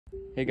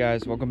Hey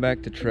guys, welcome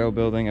back to Trail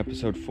Building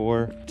episode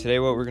 4. Today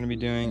what we're going to be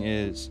doing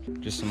is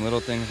just some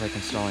little things like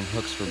installing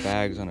hooks for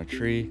bags on a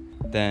tree.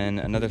 Then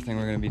another thing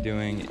we're going to be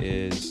doing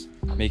is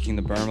making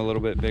the berm a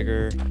little bit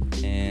bigger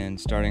and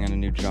starting on a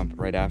new jump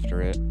right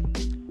after it.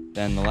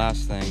 Then the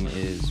last thing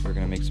is we're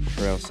going to make some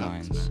trail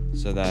signs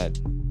so that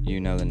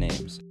you know the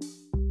names.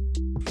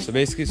 So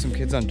basically some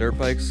kids on dirt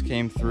bikes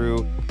came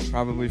through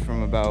probably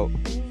from about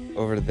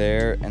over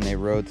there, and they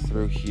rode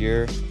through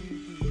here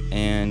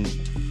and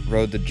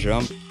rode the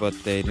jump, but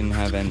they didn't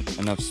have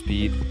enough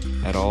speed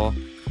at all.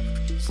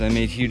 So they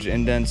made huge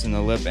indents in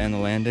the lip and the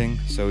landing,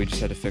 so we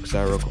just had to fix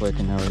that real quick,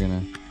 and now we're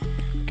gonna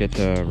get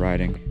to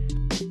riding.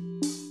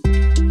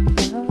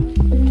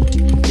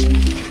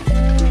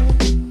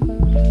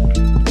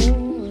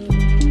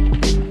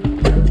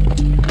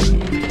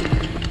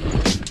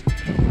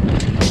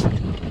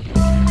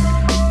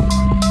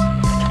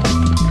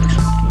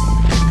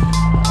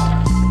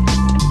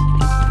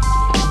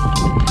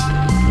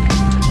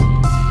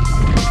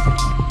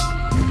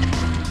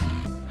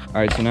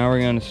 Alright, so now we're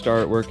going to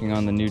start working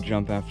on the new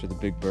jump after the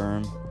big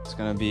berm. It's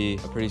going to be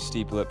a pretty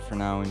steep lip for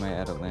now. We might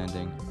add a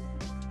landing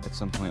at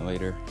some point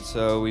later.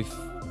 So we've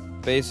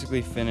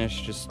basically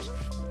finished just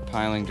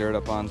piling dirt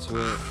up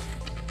onto it.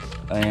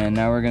 And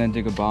now we're going to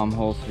dig a bomb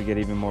hole so we get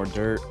even more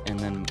dirt, and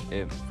then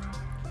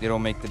it'll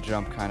make the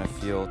jump kind of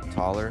feel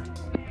taller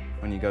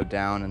when you go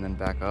down and then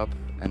back up.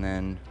 And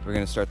then we're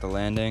going to start the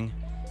landing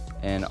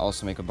and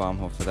also make a bomb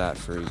hole for that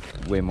for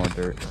way more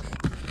dirt.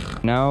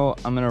 Now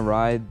I'm going to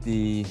ride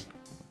the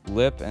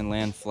lip and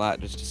land flat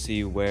just to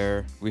see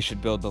where we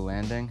should build the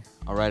landing.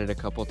 I'll ride it a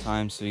couple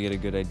times so you get a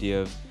good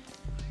idea of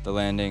the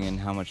landing and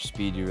how much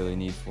speed you really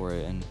need for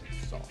it and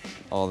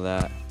all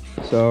that.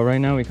 So right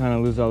now we kind of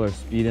lose all our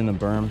speed in the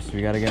berm, so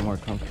we got to get more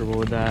comfortable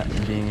with that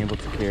and being able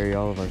to carry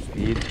all of our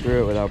speed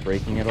through it without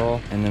breaking it all,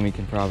 and then we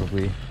can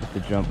probably hit the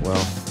jump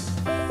well.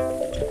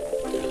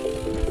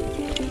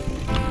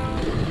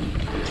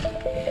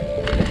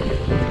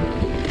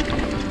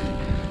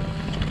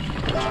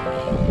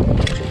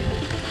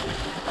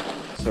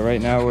 So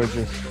right now we're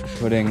just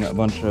putting a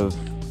bunch of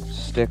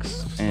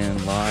sticks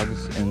and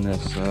logs in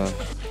this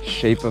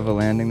shape of a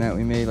landing that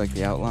we made, like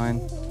the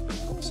outline.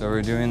 So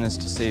we're doing this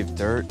to save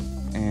dirt,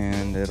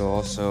 and it'll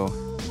also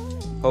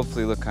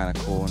hopefully look kind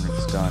of cool when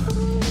it's done.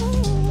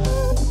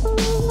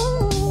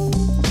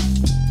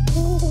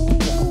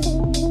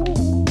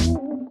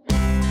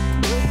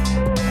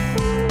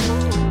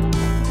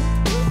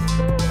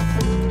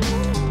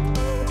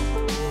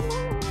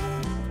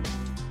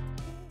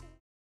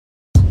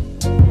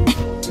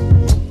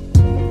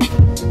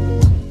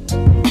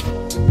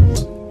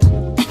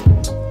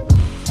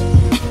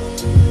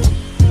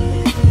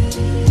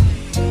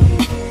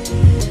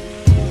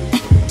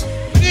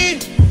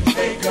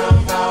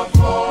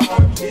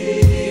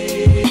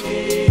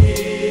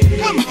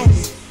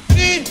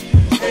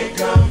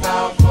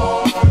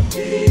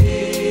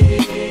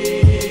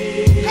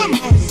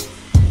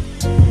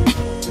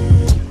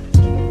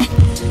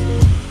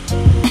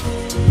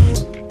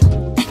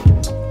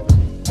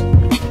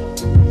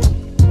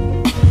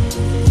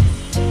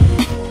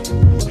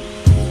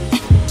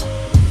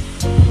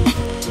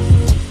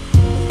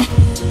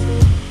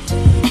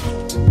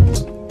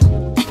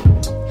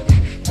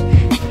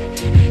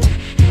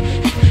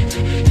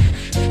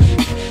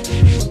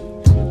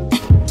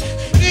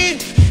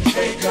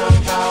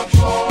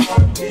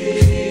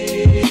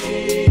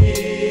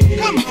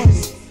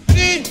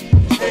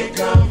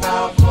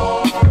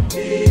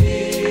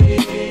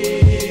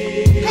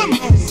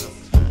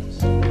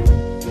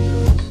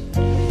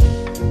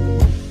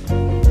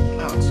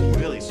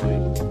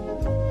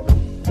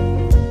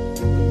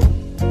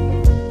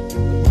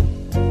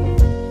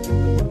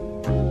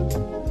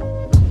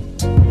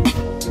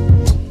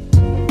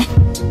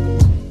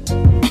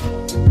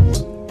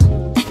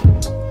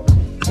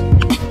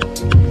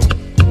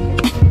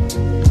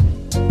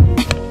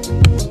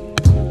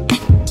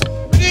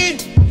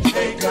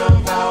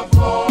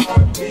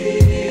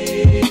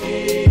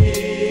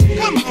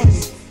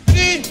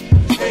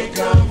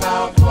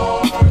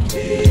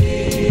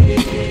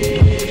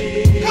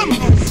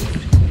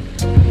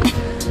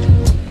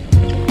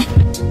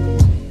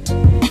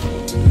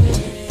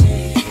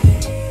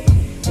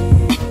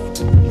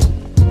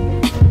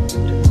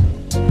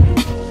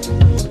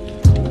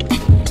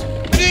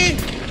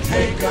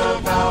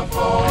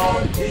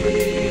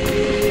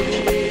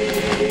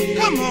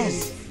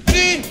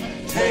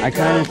 I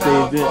kind of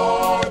saved it.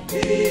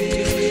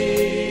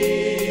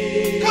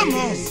 Come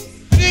on.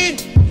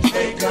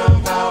 Take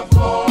about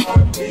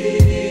 40.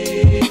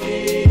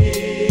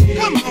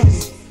 Come on.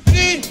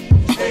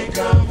 Take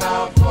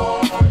about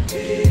 40.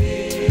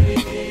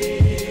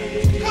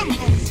 Come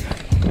on.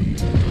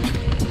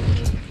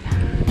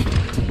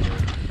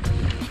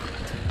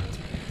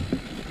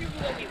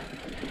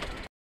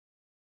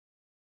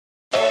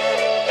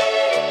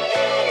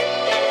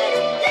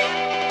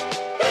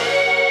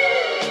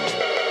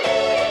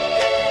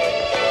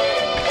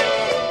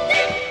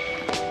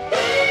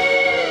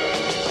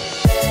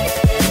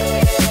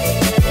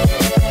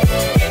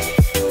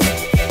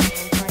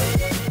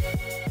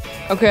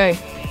 Okay,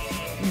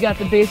 we got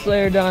the base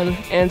layer done,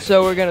 and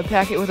so we're gonna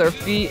pack it with our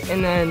feet,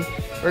 and then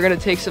we're gonna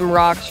take some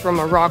rocks from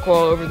a rock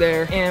wall over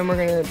there, and we're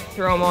gonna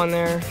throw them on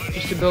there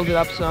just to build it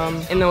up some,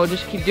 and then we'll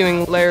just keep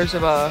doing layers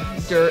of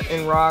dirt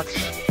and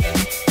rocks.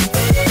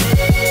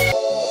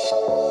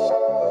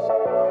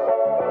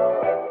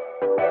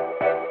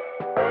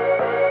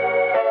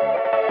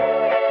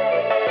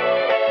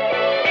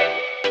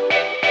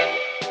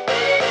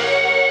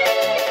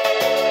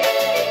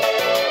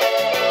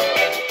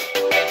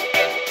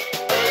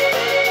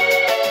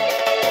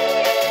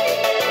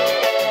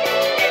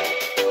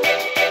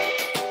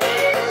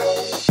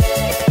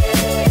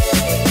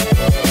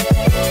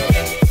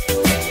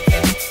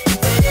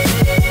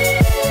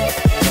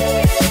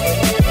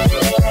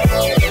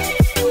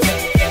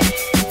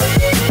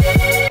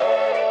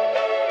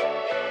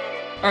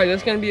 Alright,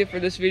 that's gonna be it for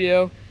this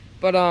video,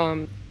 but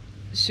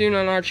soon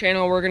on our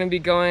channel we're gonna be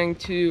going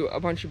to a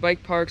bunch of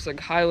bike parks like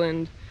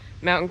Highland,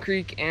 Mountain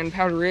Creek, and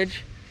Powder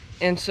Ridge,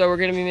 and so we're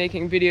gonna be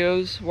making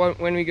videos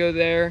when we go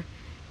there.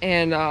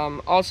 And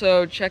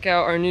also check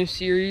out our new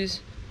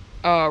series,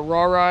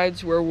 Raw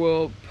Rides, where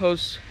we'll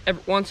post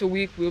once a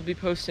week. We'll be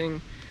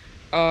posting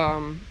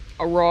a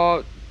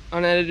raw,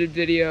 unedited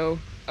video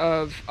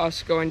of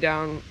us going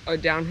down a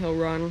downhill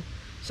run,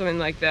 something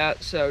like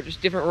that. So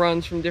just different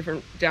runs from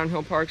different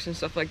downhill parks and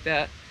stuff like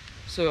that.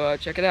 So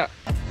check it out.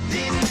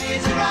 These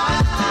days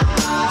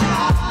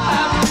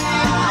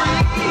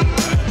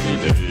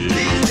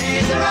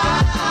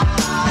are